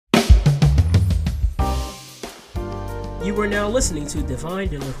You are now listening to Divine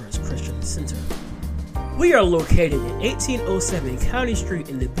Deliverance Christian Center. We are located at 1807 County Street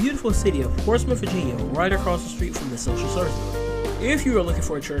in the beautiful city of Portsmouth, Virginia, right across the street from the Social Service Building. If you are looking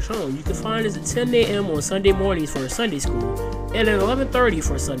for a church home, you can find us at 10 a.m. on Sunday mornings for a Sunday school and at 11:30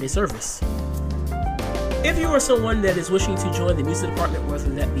 for a Sunday service. If you are someone that is wishing to join the music department,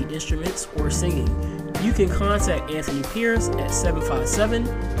 whether that be instruments or singing, you can contact Anthony Pierce at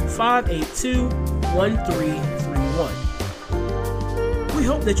 757-582-1331. We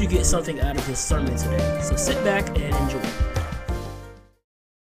hope that you get something out of this sermon today, so sit back and enjoy.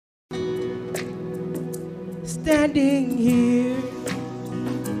 Standing here,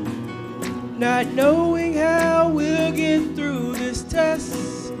 not knowing how we'll get through this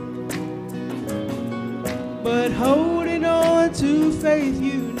test, but holding on to faith,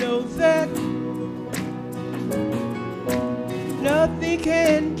 you know that nothing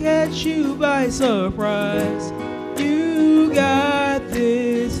can catch you by surprise. You got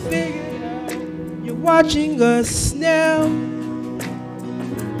this figured out. You're watching us now.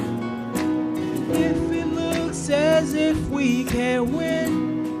 If it looks as if we can't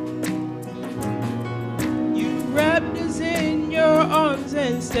win, you wrapped us in your arms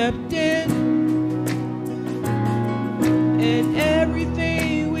and stepped in. And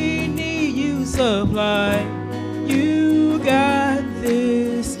everything we need you supply. You got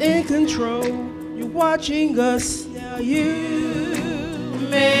this in control. You're watching us now. You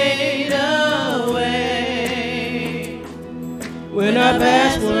made a way when our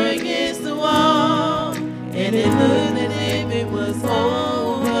backs were against the wall, and it looked as if it was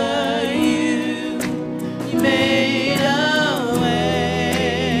over. You made a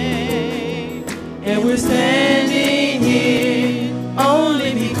way, and we're standing here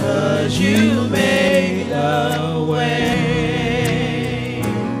only because you made a way.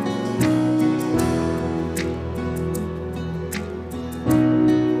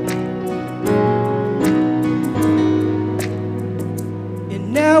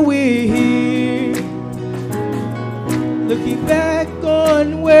 Now we're here, looking back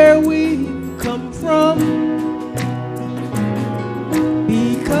on where we come from.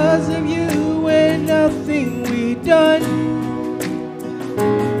 Because of you and nothing we done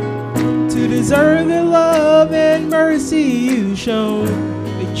to deserve the love and mercy you shown.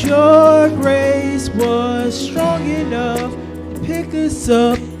 But your grace was strong enough to pick us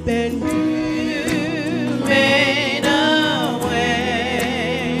up, and you made a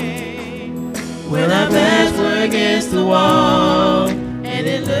way when our backs were against the wall, and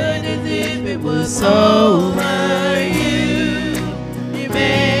it looked as if it was over. You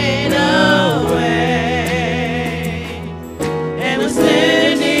made a way, and we're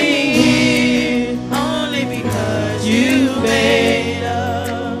standing here only because you made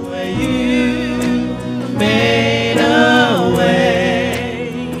a way. You made a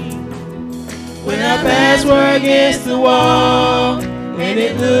way when our backs were against the wall, and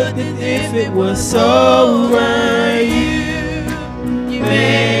it looked as if it was over. You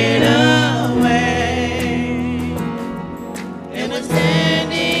made a way, and we're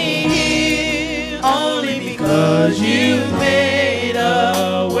standing here only because you made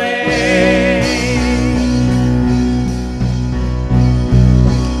a way.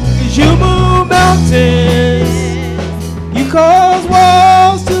 'Cause you move mountains, you cause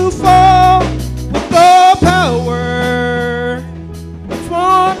walls to fall with the power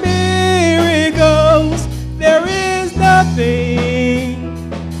for miracles. There is nothing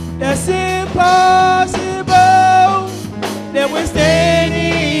that's impossible. That we're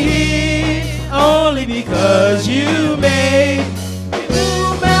standing here only because you made. You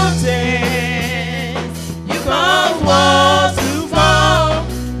move mountains, you cause walls to fall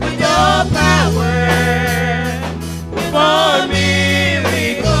with your power for miracles.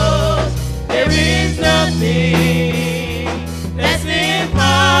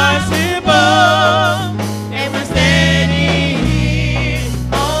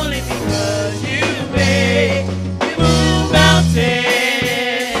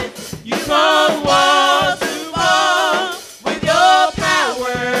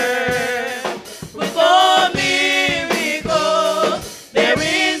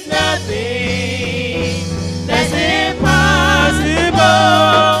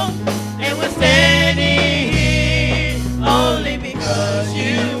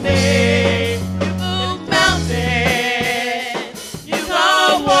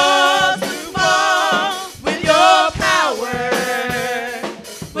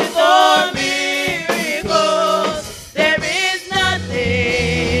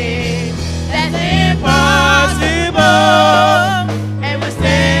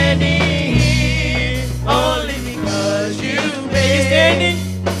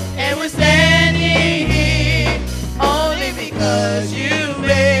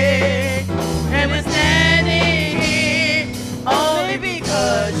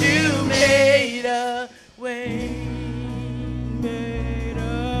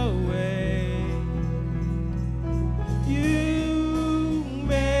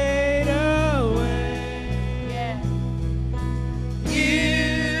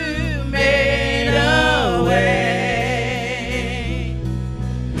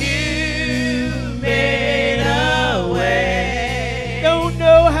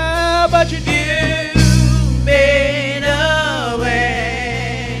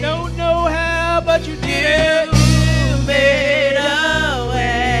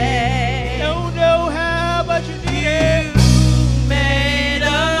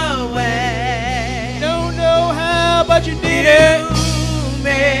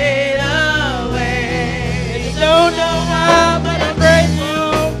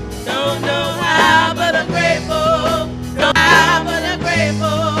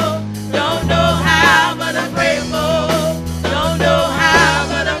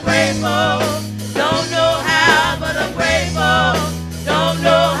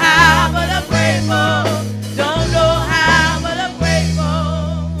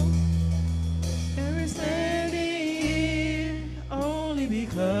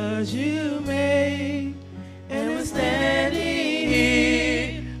 because you made. And we're standing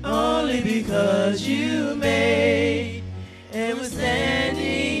here only because you made. And we're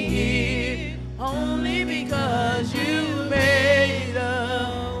standing here only because you made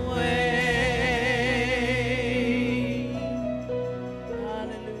a way.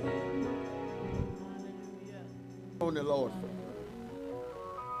 Hallelujah. Hallelujah. On the Lord.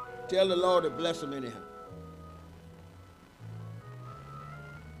 Tell the Lord to bless him anyhow.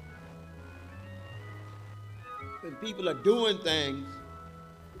 When people are doing things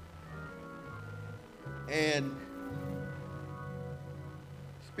and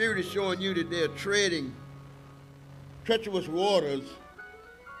Spirit is showing you that they're treading treacherous waters,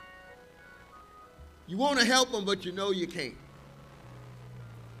 you want to help them, but you know you can't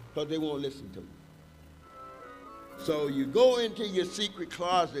because they won't listen to you. So you go into your secret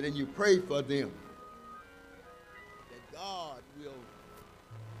closet and you pray for them that God will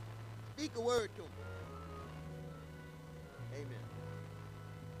speak a word to them. Amen.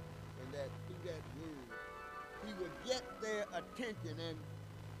 And that through that word, he will get their attention and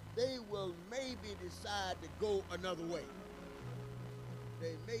they will maybe decide to go another way.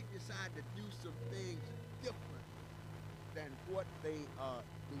 They may decide to do some things different than what they are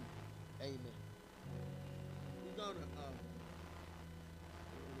doing. Amen. We're going to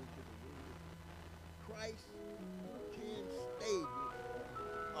Christ 10 stages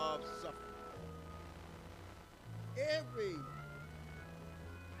of suffering. Every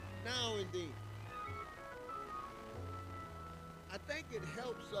now and then, I think it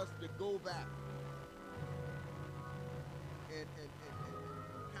helps us to go back and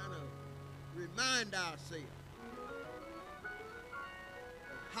kind of remind ourselves of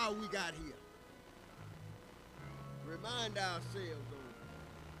how we got here. Remind ourselves of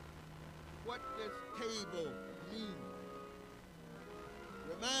what this table means.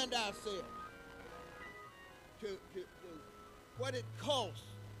 Remind ourselves to what it costs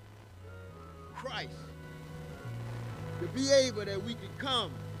Christ to be able that we can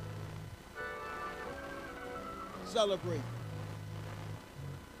come celebrate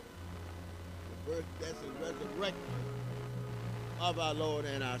the birth, death, and resurrection of our Lord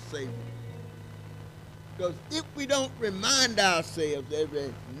and our Savior. Because if we don't remind ourselves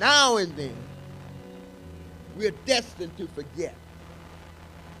every now and then, we're destined to forget.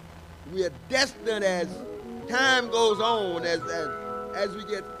 We are destined as time goes on, as we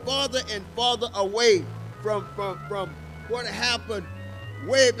get farther and farther away from what happened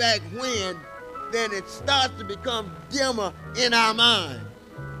way back when, then it starts to become dimmer in our minds.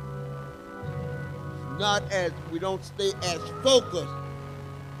 Not as we don't stay as focused.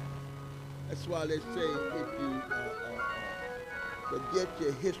 That's why they say if you forget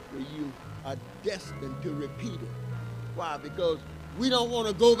your history, you are destined to repeat it. Why? Because we don't want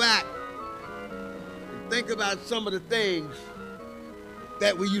to go back and think about some of the things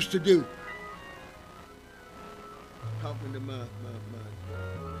that we used to do. Talking to my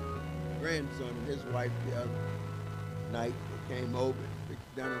grandson and his wife the other night, they came over and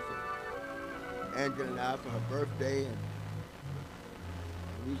fixed dinner for Angela and I for her birthday, and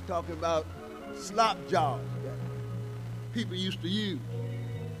we was talking about slop jars that people used to use.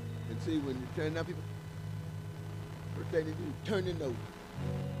 And see, when you turn down people, first thing they do is turn their nose.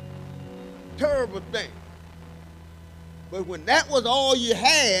 Terrible thing. But when that was all you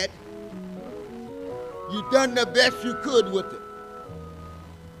had, you done the best you could with it.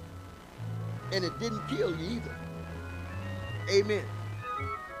 And it didn't kill you either. Amen.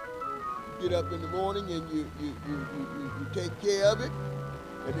 You get up in the morning and you take care of it.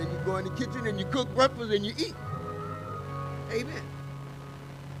 And then you go in the kitchen and you cook breakfast and you eat. Amen.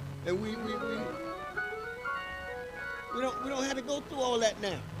 And we don't have to go through all that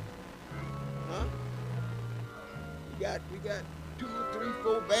now. Huh? We got 2, 3,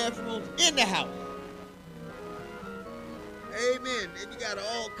 4 bathrooms in the house. Amen. And you got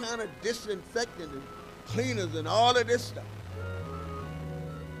all kind of disinfectant and cleaners and all of this stuff.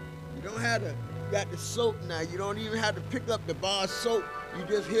 You don't have to, you got the soap now. You don't even have to pick up the bar soap. You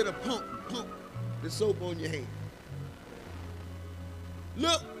just hit a pump and pump the soap on your hand.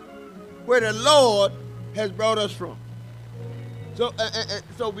 Look where the Lord has brought us from. So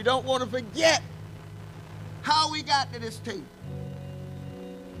we don't want to forget how we got to this table.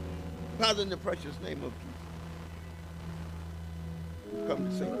 Father, in the precious name of Jesus, we come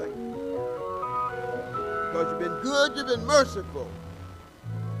to say thank you. Because you've been good, you've been merciful,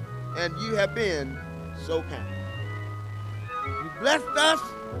 and you have been so kind. You blessed us,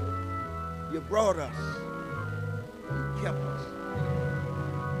 you brought us, you kept us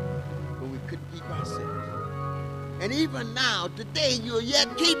when we couldn't keep ourselves. And even now, today, you are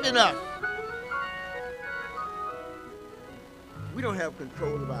yet keeping us. We don't have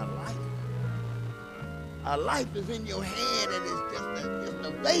control of our life. Our life is in your hand, and it's just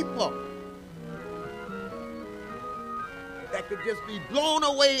a vapor that could just be blown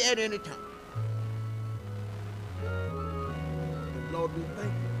away at any time. And Lord, we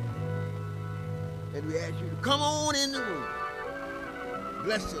thank you. And we ask you to come on in the room.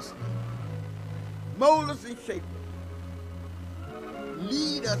 Bless us now. Mold us and shape us.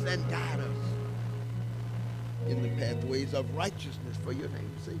 Lead us and guide us in the pathways of righteousness for your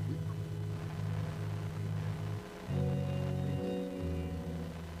name's sake. We pray.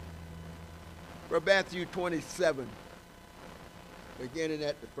 From Matthew 27, beginning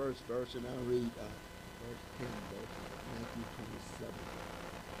at the first verse, and I'll read verse 10, Matthew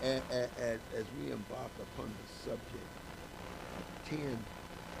 27. As we embark upon the subject of 10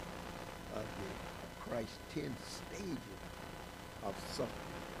 of Christ's 10 stages of suffering.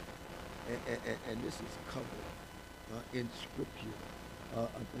 And this is covered in Scripture, I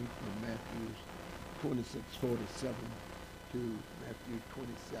think from Matthew 26:47 to Matthew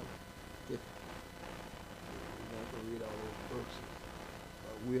 27:50. We're not going to read all those verses,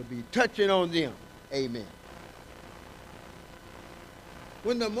 but we'll be touching on them. Amen.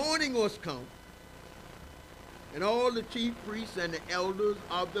 When the morning was come, and all the chief priests and the elders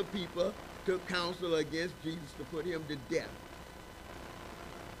of the people took counsel against Jesus to put him to death.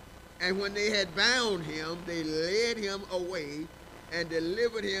 And when they had bound him, they led him away and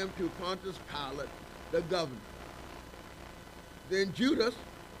delivered him to Pontius Pilate, the governor. Then Judas,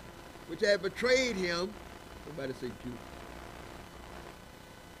 which had betrayed him, somebody say Judas,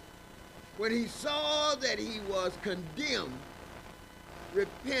 when he saw that he was condemned,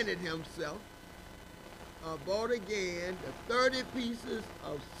 repented himself, bought again the 30 pieces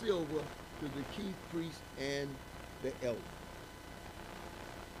of silver to the chief priests and the elders,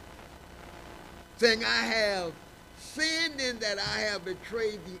 saying, I have sinned in that I have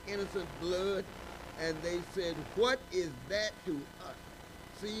betrayed the innocent blood. And they said, what is that to us?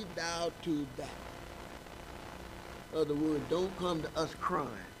 See thou to that. In other words, don't come to us crying.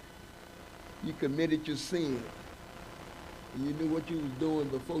 You committed your sin. And you knew what you was doing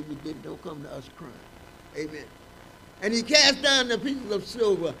before you did it. Don't come to us crying. Amen. And he cast down the pieces of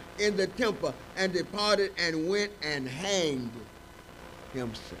silver in the temple and departed and went and hanged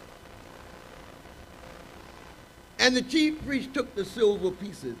himself. And the chief priest took the silver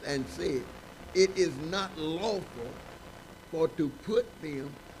pieces and said, it is not lawful for to put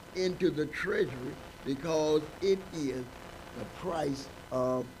them into the treasury, because it is the price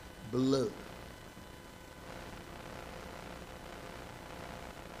of blood.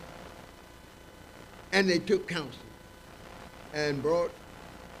 And they took counsel and brought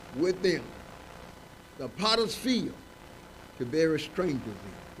with them the potter's field to bury strangers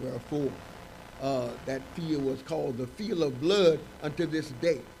in. Wherefore, that field was called the field of blood unto this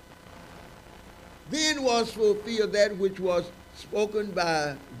day. Then was fulfilled that which was spoken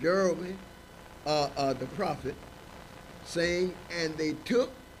by Jeremiah, the prophet, saying, and they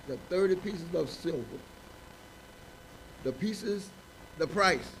took the 30 pieces of silver, the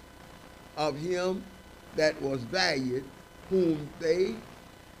price of him that was valued, whom they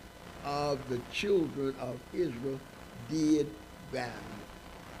of the children of Israel did value.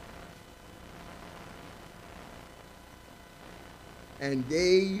 And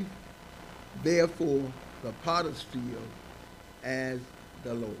gave therefore the potter's field as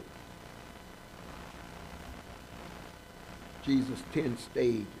the Lord. Jesus' 10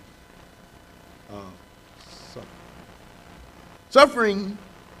 stages of suffering. Suffering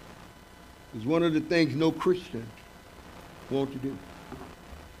is one of the things no Christian wants to do.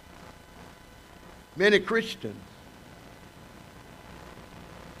 Many Christians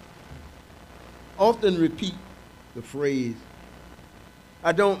often repeat the phrase,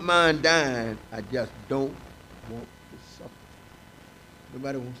 I don't mind dying, I just don't want to suffer.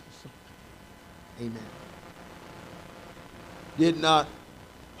 Nobody wants to suffer. Amen. Did not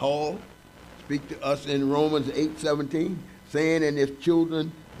Paul speak to us in Romans 8:17, saying, and if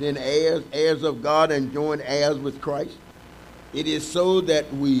children, then heirs of God, and joint heirs with Christ? It is so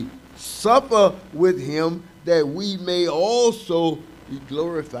that we suffer with him, that we may also be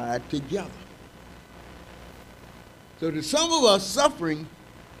glorified together. So to some of us, suffering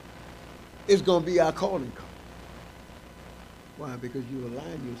is going to be our calling card. Why? Because you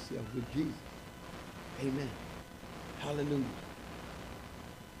align yourself with Jesus. Amen. Hallelujah.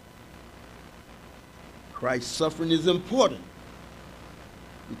 Christ's suffering is important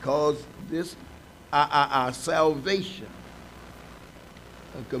because this our salvation,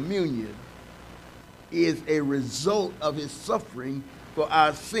 communion, is a result of his suffering for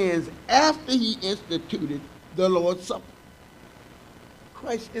our sins after he instituted the Lord's Supper.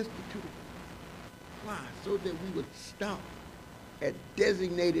 Christ instituted it. Why? So that we would stop at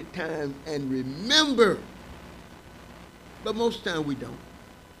designated times and remember. But most times we don't.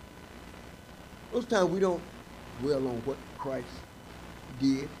 Most times we don't dwell on what Christ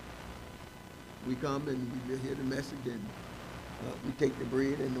did. We come and we just hear the message, and we take the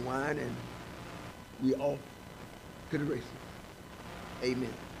bread and the wine, and we off to the races.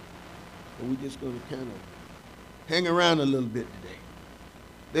 Amen. So we're just going to kind of hang around a little bit today.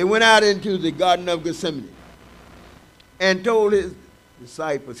 They went out into the Garden of Gethsemane and told his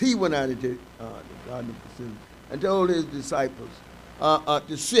disciples, he went out into the Garden of Gethsemane and told his disciples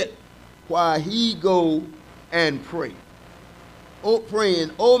to sit while he go and pray.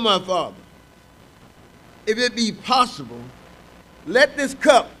 Praying, "Oh, my Father, if it be possible, let this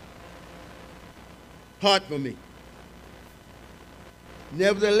cup part from me.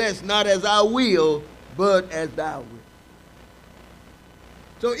 Nevertheless, not as I will, but as thou wilt."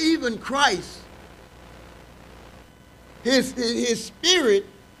 So even Christ, his spirit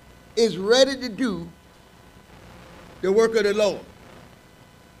is ready to do the work of the Lord.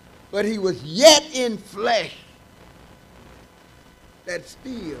 But he was yet in flesh that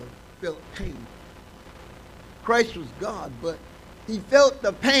still felt pain. Christ was God, but he felt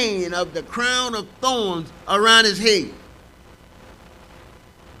the pain of the crown of thorns around his head.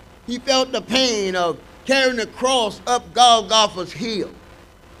 He felt the pain of carrying the cross up Golgotha's hill.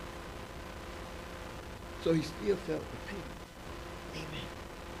 So he still felt the pain.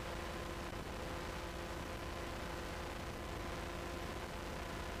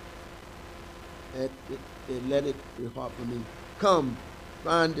 Amen. And let it depart from me. Come,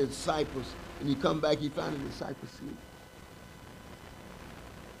 find the disciples. And he come back, he found the disciples asleep.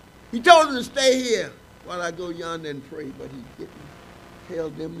 He told them to stay here while I go yonder and pray, but he didn't tell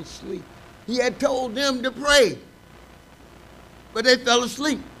them to sleep. He had told them to pray, but they fell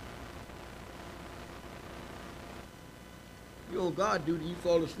asleep. You on God duty, you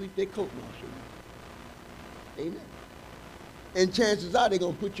fall asleep, they coat martial you. Amen. And chances are they're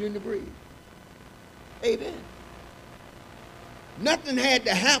going to put you in the grave. Amen. Nothing had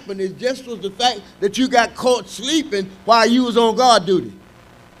to happen. It just was the fact that you got caught sleeping while you was on guard duty.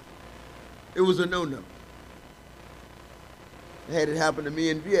 It was a no-no. It had it happen to me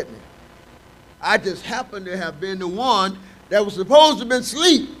in Vietnam. I just happened to have been the one that was supposed to have been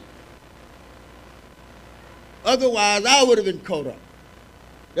asleep. Otherwise, I would have been caught up.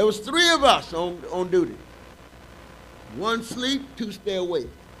 There was 3 of us on duty. 1 sleep, 2 stay awake.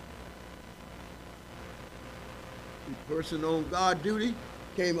 The person on guard duty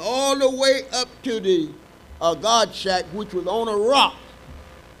came all the way up to the guard shack, which was on a rock.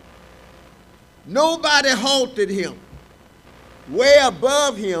 Nobody halted him. Way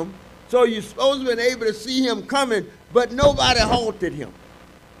above him, so you're supposed to have been able to see him coming, but nobody halted him.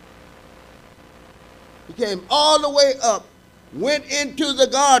 He came all the way up, went into the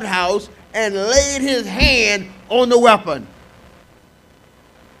guardhouse, and laid his hand on the weapon.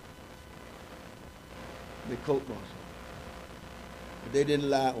 The coat martial. But they didn't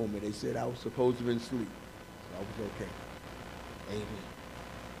lie on me. They said I was supposed to have been asleep. So I was okay. Amen.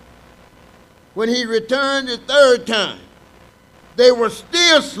 When he returned the 3rd time, they were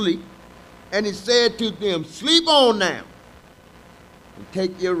still asleep, and he said to them, "Sleep on now and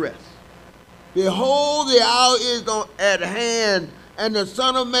take your rest. Behold, the hour is at hand, and the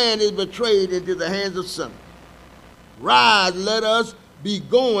Son of Man is betrayed into the hands of sinners. Rise, let us be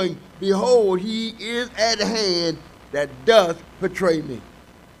going. Behold, he is at hand that doth betray me."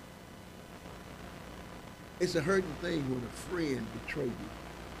 It's a hurting thing when a friend betrays you.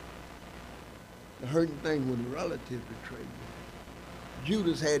 The hurting thing when relatives betray you.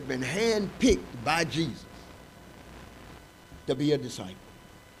 Judas had been handpicked by Jesus to be a disciple.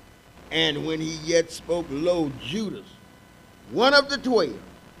 And when he yet spoke, lo, Judas, one of the 12,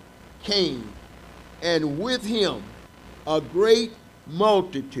 came, and with him a great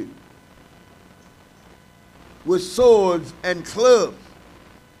multitude with swords and clubs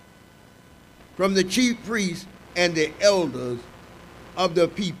from the chief priests and the elders of the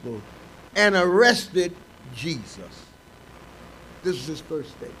people, and arrested Jesus. This was his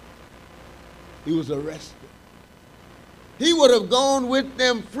first day. He was arrested. He would have gone with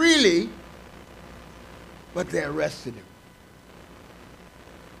them freely, but they arrested him.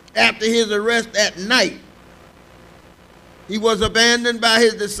 After his arrest at night, he was abandoned by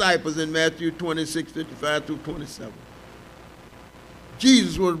his disciples in Matthew 26:55 through 27.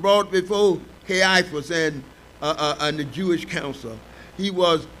 Jesus was brought before Caiaphas and the Jewish council. he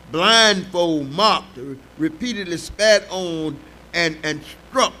was blindfold, mocked, repeatedly spat on, and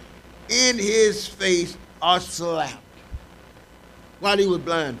struck in his face or slapped while he was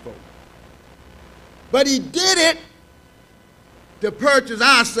blindfold. But he did it to purchase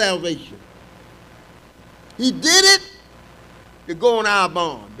our salvation. He did it to go on our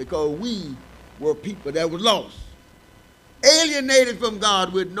bond because we were people that were lost, alienated from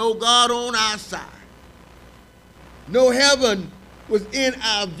God with no God on our side. No heaven was in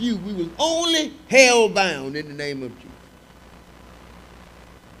our view. We was only hell bound in the name of Jesus.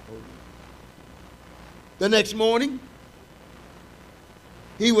 The next morning,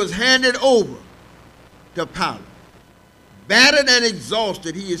 he was handed over to Pilate. Battered and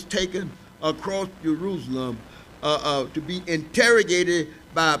exhausted, he is taken across Jerusalem to be interrogated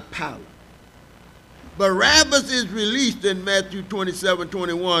by Pilate. Barabbas is released in Matthew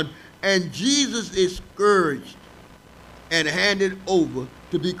 27:21, and Jesus is scourged and handed over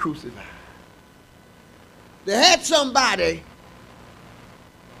to be crucified. They had somebody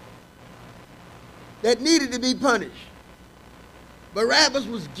that needed to be punished. Barabbas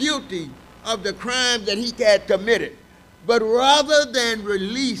was guilty of the crime that he had committed. But rather than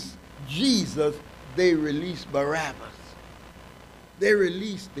release Jesus, they released Barabbas. They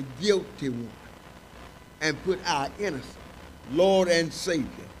released the guilty one and put our innocent Lord and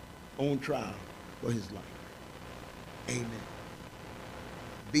Savior on trial for his life. Amen.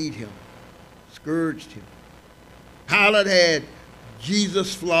 Beat him, scourged him. Pilate had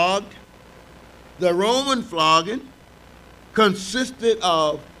Jesus flogged. The Roman flogging consisted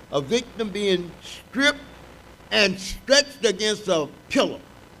of a victim being stripped and stretched against a pillar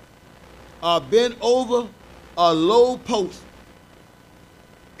or bent over a low post,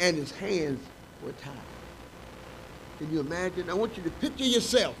 and his hands were tied. Can you imagine? I want you to picture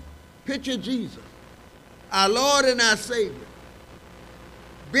yourself. Picture Jesus, our Lord and our Savior,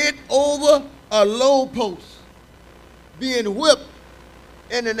 bent over a low post, being whipped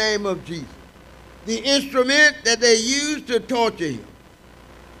in the name of Jesus. The instrument that they used to torture him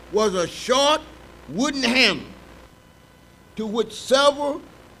was a short wooden handle to which several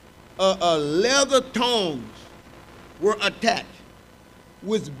leather tongs were attached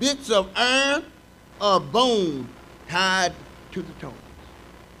with bits of iron or bone tied to the tongs.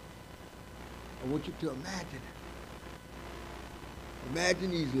 I want you to imagine it.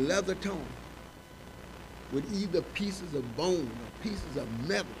 Imagine these leather tongs with either pieces of bone or pieces of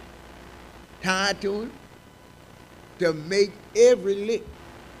metal tied to him to make every lick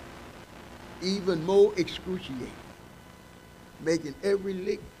even more excruciating. Making every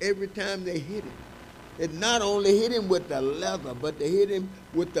lick every time they hit him. It not only hit him with the leather, but they hit him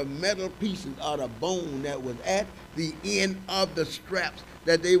with the metal pieces or the bone that was at the end of the straps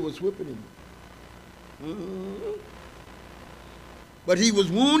that they was whipping him with. Mm-hmm. But he was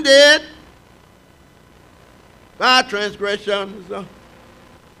wounded by transgressions.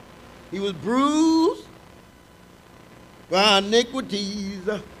 He was bruised by iniquities.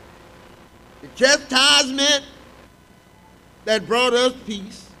 The chastisement that brought us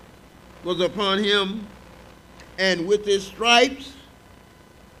peace was upon him, and with his stripes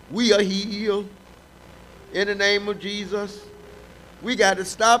we are healed. In the name of Jesus, we got to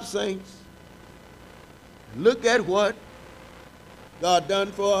stop, saints. Look at what God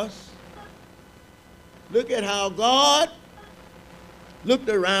done for us. Look at how God looked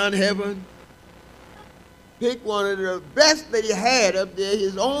around heaven, picked one of the best that he had up there,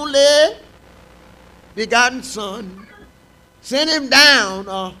 his only begotten son, sent him down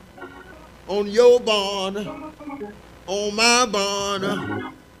on your barn, on my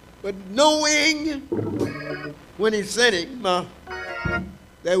barn, but knowing when he sent him,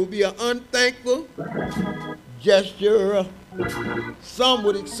 there would be an unthankful gesture. Some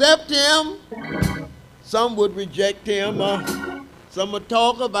would accept him, some would reject him, some would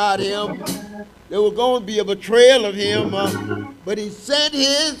talk about him. There was going to be a betrayal of him, but he sent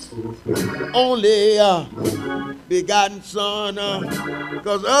his only begotten son,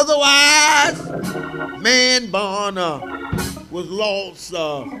 because otherwise man born was lost.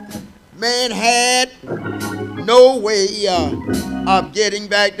 Man had no way of getting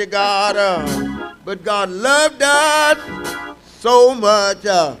back to God, but God loved us so much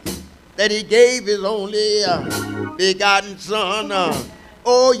that he gave his only begotten son.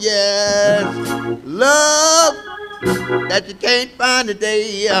 Oh yes, love that you can't find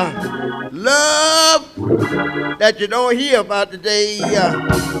today, love that you don't hear about today,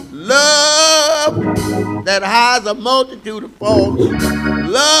 love that hides a multitude of faults,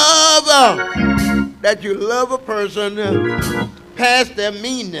 love that you love a person past their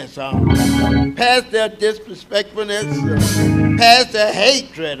meanness, past their disrespectfulness, past their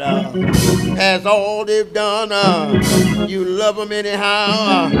hatred, past all they've done. You love them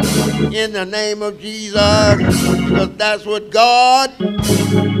anyhow, in the name of Jesus, because that's what God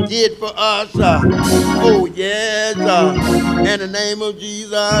did for us. Oh, yes, in the name of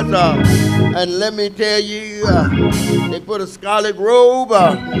Jesus. And let me tell you, they put a scarlet robe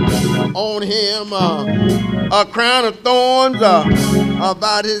on him, a crown of thorns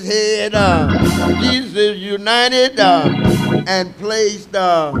about his head. Jesus is united and placed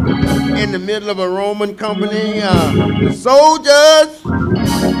in the middle of a Roman company. The soldiers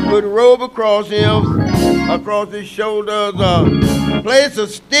put a robe across him, across his shoulders, placed a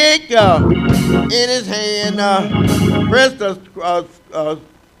stick in his hand, pressed a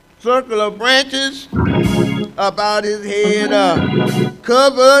circle of branches about his head,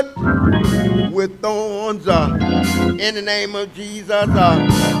 covered with thorns, in the name of Jesus.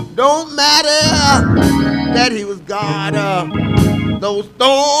 Don't matter that he was God. Those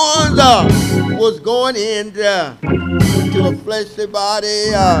thorns was going into a fleshly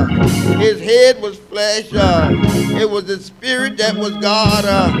body. His head was flesh. It was the spirit that was God.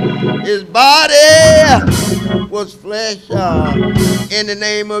 His body was flesh. In the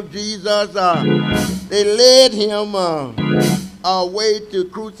name of Jesus, they led him away to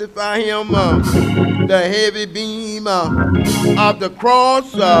crucify him. The heavy beam of the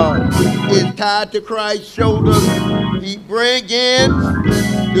cross is tied to Christ's shoulders. He begins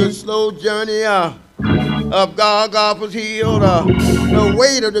the slow journey of Golgotha's hill. The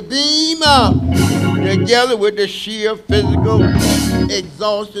weight of the beam, together with the sheer physical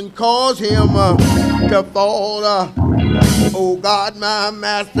exhaustion, caused him to fall. Oh God, my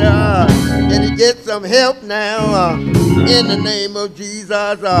master, can he get some help now? In the name of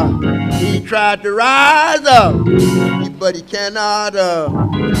Jesus. He tried to rise up, but he cannot.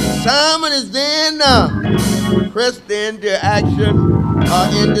 Simon is then pressed into action,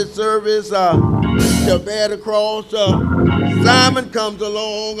 into service to bear the cross. Simon comes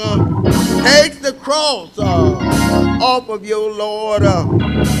along, takes the cross off of your Lord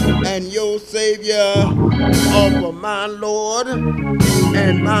and your Savior, off of my Lord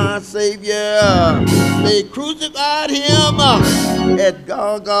and my Savior. They crucified him at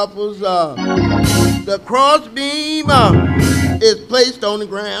Golgotha's. The cross beam is placed on the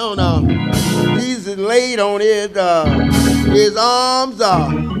ground. Jesus laid on it. His arms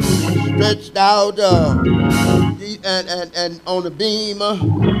stretched out and on the beam,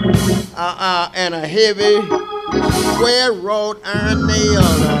 and a heavy square wrought iron nail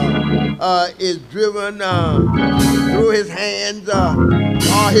is driven through his hands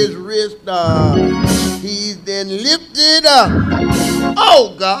or his wrist. He's then lifted up.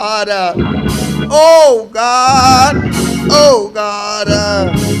 Oh God, oh God, oh God,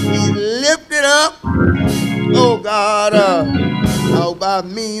 he's lifted up. Oh God, by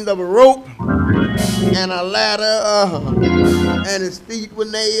means of a rope and a ladder, and his feet were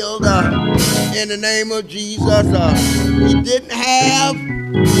nailed in the name of Jesus. He didn't have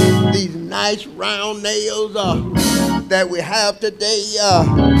these nice round nails that we have today.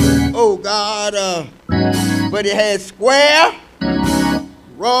 Oh God, but he had square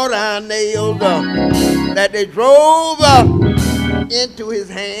wrought iron nails that they drove into his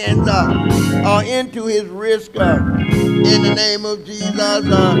hands or into his wrist. In the name of Jesus,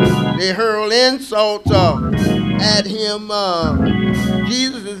 they hurl insults at him.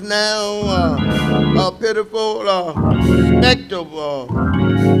 Jesus is now a pitiful spectacle,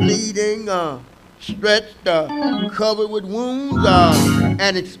 bleeding, stretched, covered with wounds,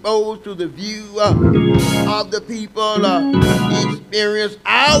 and exposed to the view of the people. He experienced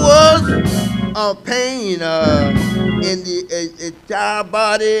hours of pain in the entire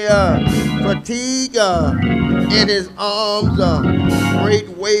body, fatigue in his arms, great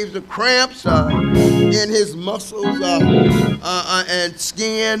waves of cramps in his muscles, and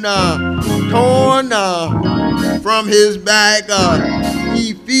skin torn from his back.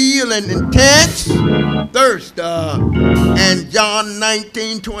 He feel an intense thirst, and John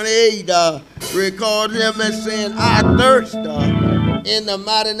 19:28 records him as saying, "I thirst in the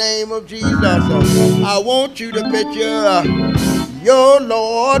mighty name of Jesus." I want you to picture your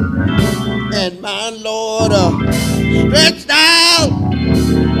Lord and my Lord stretched out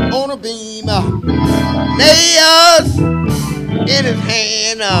on a beam, nails in his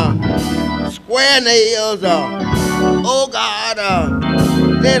hand, square nails. Oh God,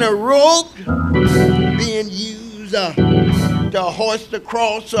 then a rope being used to hoist the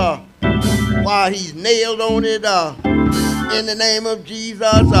cross while he's nailed on it. In the name of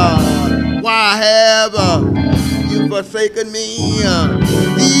Jesus, why have you you forsaken me?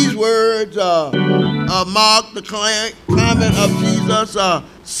 These words mark the climate of Jesus'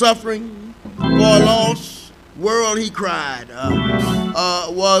 suffering for a lost world. He cried.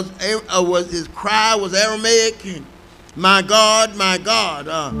 His cry was Aramaic. My God,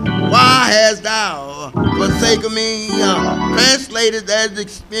 why hast thou forsaken me? Translated as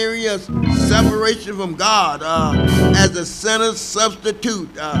experience separation from God as a sinner's substitute.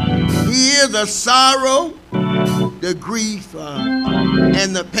 Here the sorrow, the grief,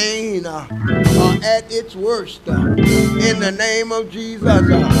 and the pain are at its worst. In the name of Jesus,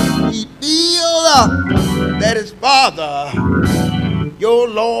 he feels that his Father, your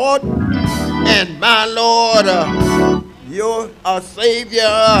Lord and my Lord, your Savior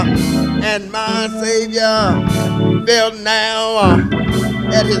and my Savior, felt now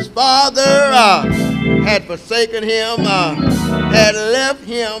that his Father had forsaken him, had left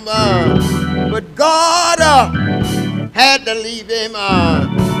him, but God had to leave him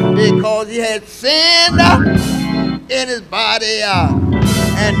because he had sinned in his body,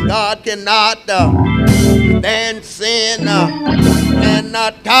 and God cannot stand sin and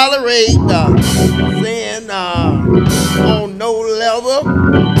not tolerate sin on no level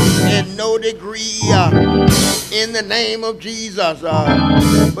and no degree in the name of Jesus.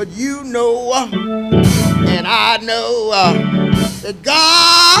 But you know and I know that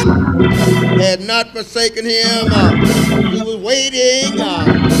God had not forsaken him. He was waiting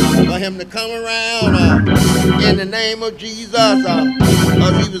for him to come around in the name of Jesus,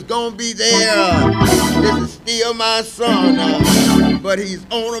 because he was going to be there. This is still my son, but he's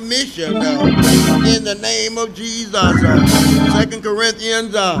on a mission in the name of Jesus. 2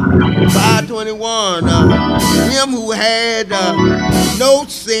 Corinthians 5:21, him who had no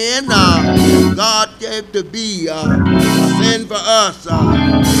sin, God gave to be sin for us.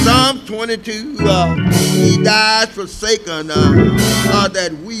 Psalm 22, he died forsaken,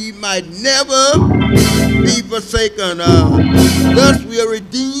 that we might never be forsaken. Thus we are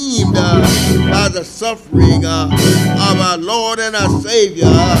redeemed by the suffering of our Lord and our Savior.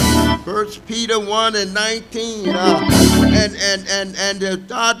 1 Peter 1:19, and to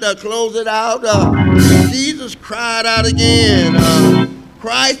start to close it out, Jesus cried out again.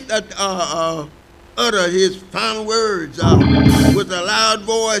 Christ uttered his final words with a loud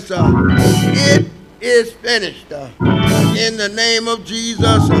voice. It is finished. In the name of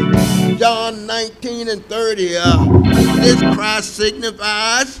Jesus, John 19:30, this cry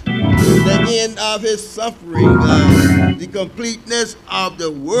signifies the end of his suffering, the completeness of the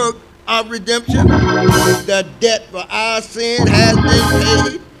work of redemption. The debt for our sin has been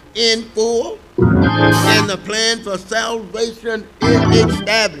paid in full, and the plan for salvation is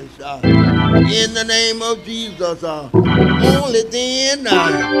established. In the name of Jesus, only then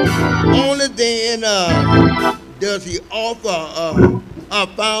does he offer a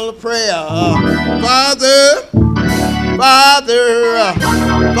final prayer. Father,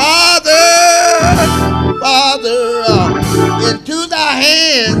 into thy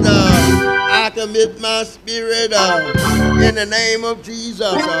hands I commit my spirit in the name of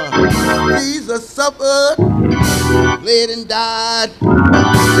Jesus. Jesus suffered, bled and died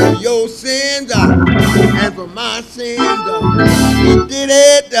for your sins and for my sins. He did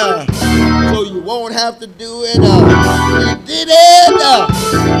it so you won't have to do it. He did it that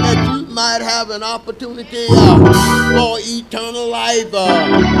you might have an opportunity for eternal life.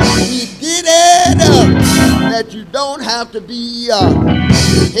 He did it that you don't have to be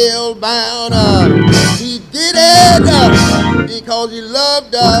held bound. He did it because he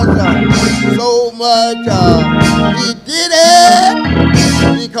loved us so much. He did it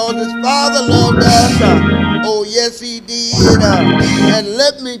because his Father loved us. Oh yes, he did. And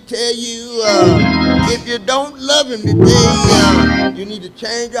let me tell you, if you don't love him today, you need to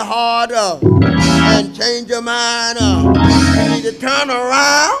change your heart and change your mind. You need to turn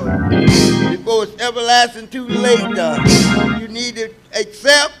around before it's everlasting too late. You need to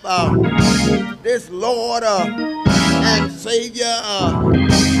accept this Lord and Savior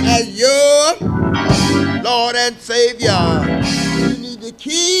as your Lord and Savior. You need to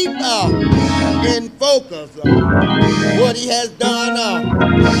keep in focus what he has done,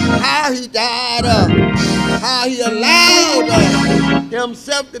 how he died, how he allowed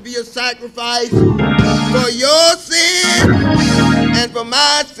himself to be a sacrifice for your sin and for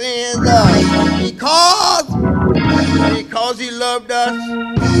my sins, because he loved us,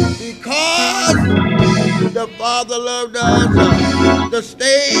 because the Father loved us. The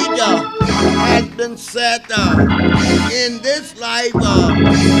stage has been set. In this life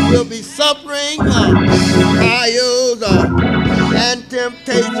will be suffering, trials, and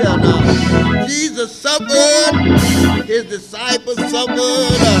temptation. Jesus suffered, his disciples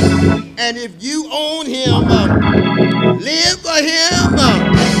suffered, and if you own him, live for him.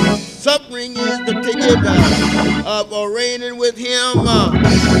 Suffering is the ticket for reigning with him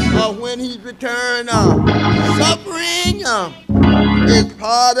when he's returned. Suffering is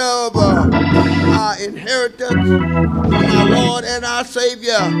part of our inheritance from our Lord and our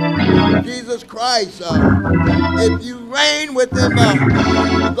Savior, Jesus Christ. If you reign with him,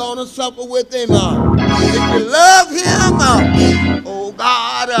 you're going to suffer with him. If you love him, oh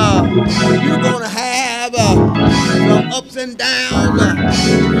God, you're going to have some ups and downs. If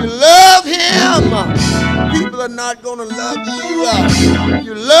you love him, people are not going to love you. If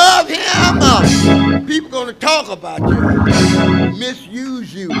you love him, people are going to talk about you,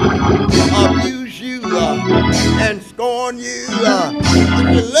 misuse you, abuse you, and scorn you.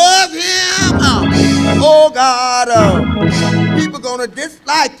 If you love him, oh God, people are going to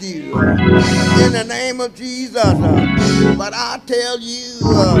dislike you in the name of Jesus. But I tell you,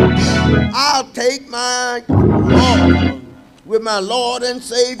 I'll take my walk with my Lord and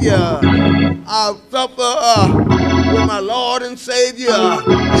Savior. I'll suffer with my Lord and Savior.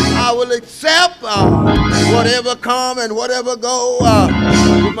 I will accept whatever come and whatever go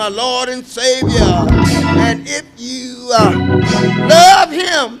with my Lord and Savior. And if you love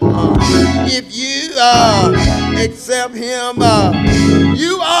him, if you accept him,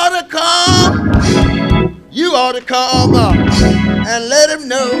 you ought to come. You ought to come and let him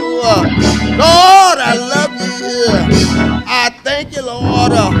know, Lord, I love you. I thank you,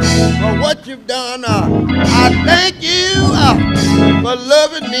 Lord, for what you've done. I thank you for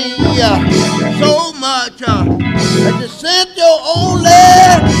loving me so much that you sent your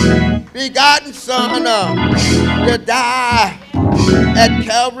only begotten Son to die at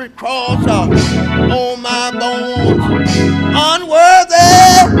Calvary's cross on my bones. Unworthy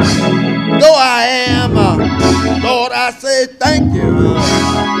though I am, Lord, I say thank you.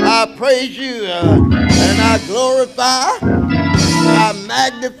 I praise you and I glorify, I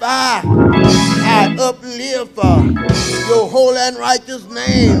magnify, I uplift your holy and righteous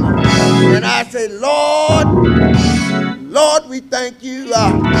name. And I say, Lord, Lord, we thank you.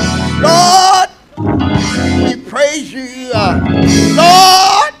 Lord, we praise you.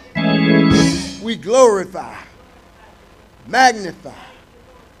 Lord, we glorify, magnify,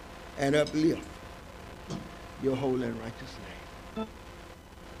 and uplift your holy and righteous name.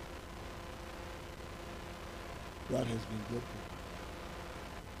 God has been good to us.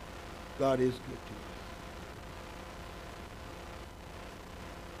 God is good to us.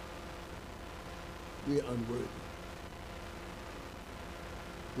 We are unworthy.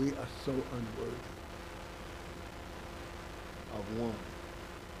 We are so unworthy of one,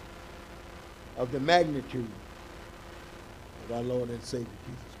 of the magnitude of our Lord and Savior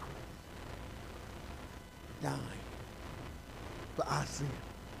Jesus Christ, dying for our sin,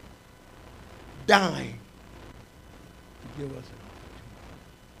 dying to give us an opportunity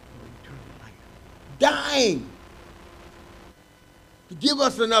for eternal life, dying to give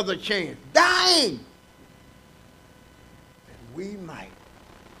us another chance, dying that we might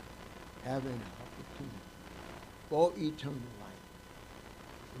have an opportunity for eternal life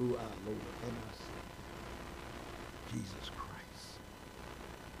through our Lord and our Savior, Jesus Christ.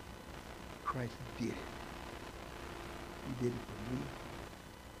 Christ did it. He did it for me,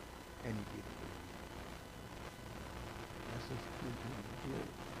 and he did it for you. Let's just give him the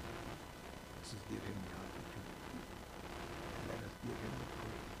glory. Let's just give him the opportunity. And let us give him the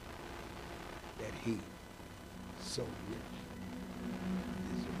praise that he so rich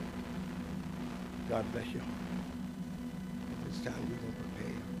deserves. God bless you all. At this time, we're going to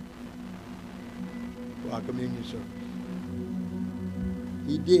prepare for our communion service.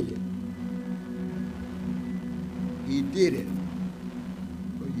 He did it. He did it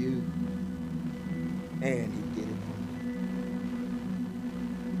for you, and he did it for me.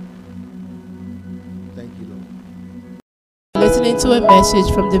 Thank you, Lord. Listening to a message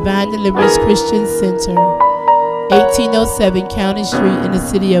from Divine Deliverance Christian Center, 1807 County Street in the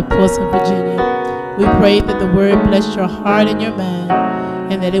city of Portsmouth, Virginia. We pray that the word bless your heart and your mind,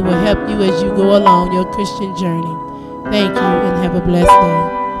 and that it will help you as you go along your Christian journey. Thank you, and have a blessed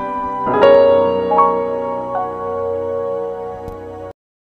day.